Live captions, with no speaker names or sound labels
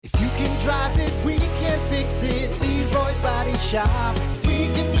drive it, we can fix it. Leroy's Body Shop. We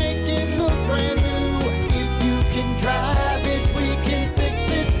can make it look brand new. If you can drive it, we can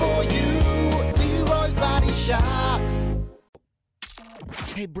fix it for you. Leroy's Body Shop.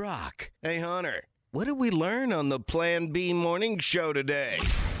 Hey, Brock. Hey, Hunter. What did we learn on the Plan B morning show today?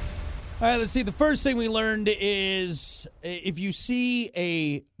 All right, let's see. The first thing we learned is if you see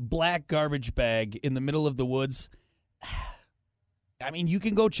a black garbage bag in the middle of the woods, I mean, you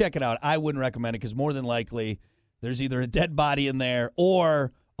can go check it out. I wouldn't recommend it because more than likely there's either a dead body in there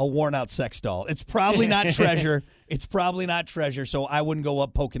or a worn-out sex doll. It's probably not treasure. It's probably not treasure, so I wouldn't go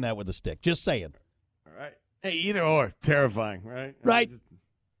up poking that with a stick. Just saying. All right. Hey, either or. Terrifying, right? Right.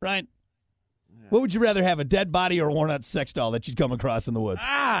 Right. What would you rather have, a dead body or a worn-out sex doll that you'd come across in the woods?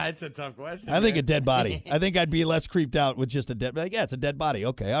 It's a tough question. I think a dead body. I think I'd be less creeped out with just a dead. Like, yeah, it's a dead body.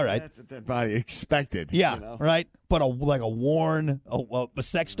 Okay, all right. Yeah, it's a dead body. Expected. Yeah, you know? right. But a worn a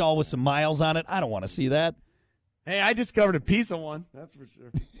sex doll with some miles on it. I don't want to see that. Hey, I discovered a piece of one. That's for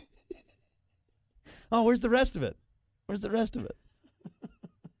sure. Oh, where's the rest of it?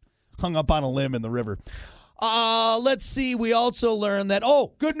 Hung up on a limb in the river. Let's see. We also learned that,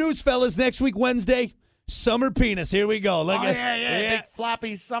 good news, fellas. Next week, Wednesday, summer penis. Here we go. Look Big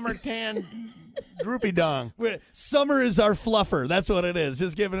floppy summer tan droopy dong. Summer is our fluffer. That's what it is.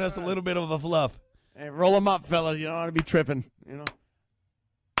 Just giving us a little bit of a fluff. Hey, roll them up, fellas. You don't want to be tripping, you know.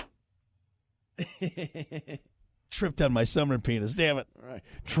 Tripped on my summer penis. Damn it. All right.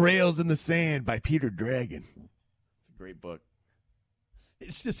 Trails in the Sand by Peter Dragon. It's a great book.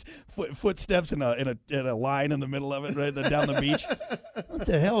 It's just footsteps in a line in the middle of it, right there down the beach. What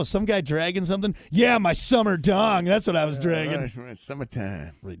the hell? Is some guy dragging something? Yeah, my summer dong. That's what I was dragging. Right.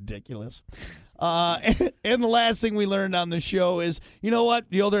 Summertime. Ridiculous. And the last thing we learned on the show is, you know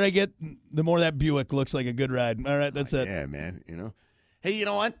what? The older I get, the more that Buick looks like a good ride. All right, that's it. Yeah, man. You know. Hey, you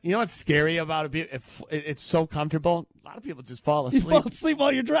know what? You know what's scary about a Buick? It's so comfortable. A lot of people just fall asleep. You fall asleep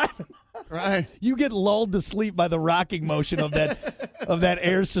while you're driving. Right. You get lulled to sleep by the rocking motion of that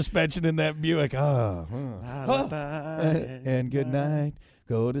air suspension in that Buick. And good night.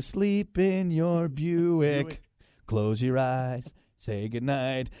 Go to sleep in your Buick. Close your eyes. Say good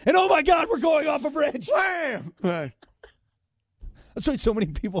night. And oh my God, we're going off a bridge. Wham! Right. That's why so many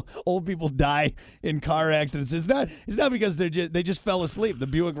old people die in car accidents. It's not because they just fell asleep. The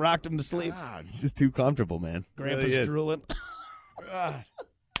Buick rocked them to sleep. God, it's just too comfortable, man. Grandpa's really drooling. God.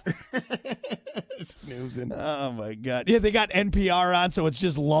 Snoozing. Oh my God. Yeah, they got NPR on, so it's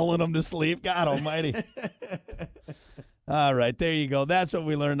just lulling them to sleep. God almighty. All right, there you go. That's what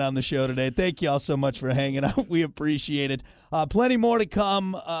we learned on the show today. Thank you all so much for hanging out. We appreciate it. Plenty more to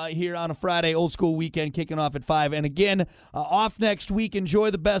come here on a Friday, old school weekend, kicking off at 5. And again, off next week. Enjoy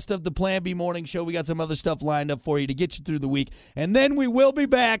the best of the Plan B morning show. We got some other stuff lined up for you to get you through the week. And then we will be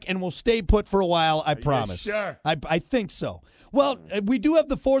back, and we'll stay put for a while, I promise. Sure. I think so. Well, we do have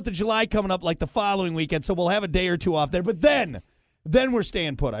the 4th of July coming up like the following weekend, so we'll have a day or two off there. But then we're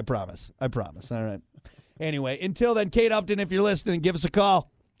staying put, I promise. All right. Anyway, until then, Kate Upton, if you're listening, give us a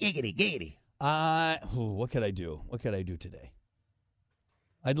call. Giggity. What could I do? What could I do today?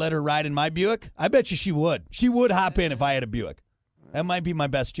 I'd let her ride in my Buick. I bet you she would. She would hop in if I had a Buick. That might be my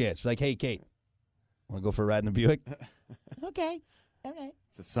best chance. Like, hey, Kate, want to go for a ride in the Buick? Okay. All right.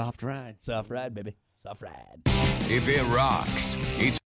 It's a soft ride. Soft ride, baby. Soft ride. If it rocks, it's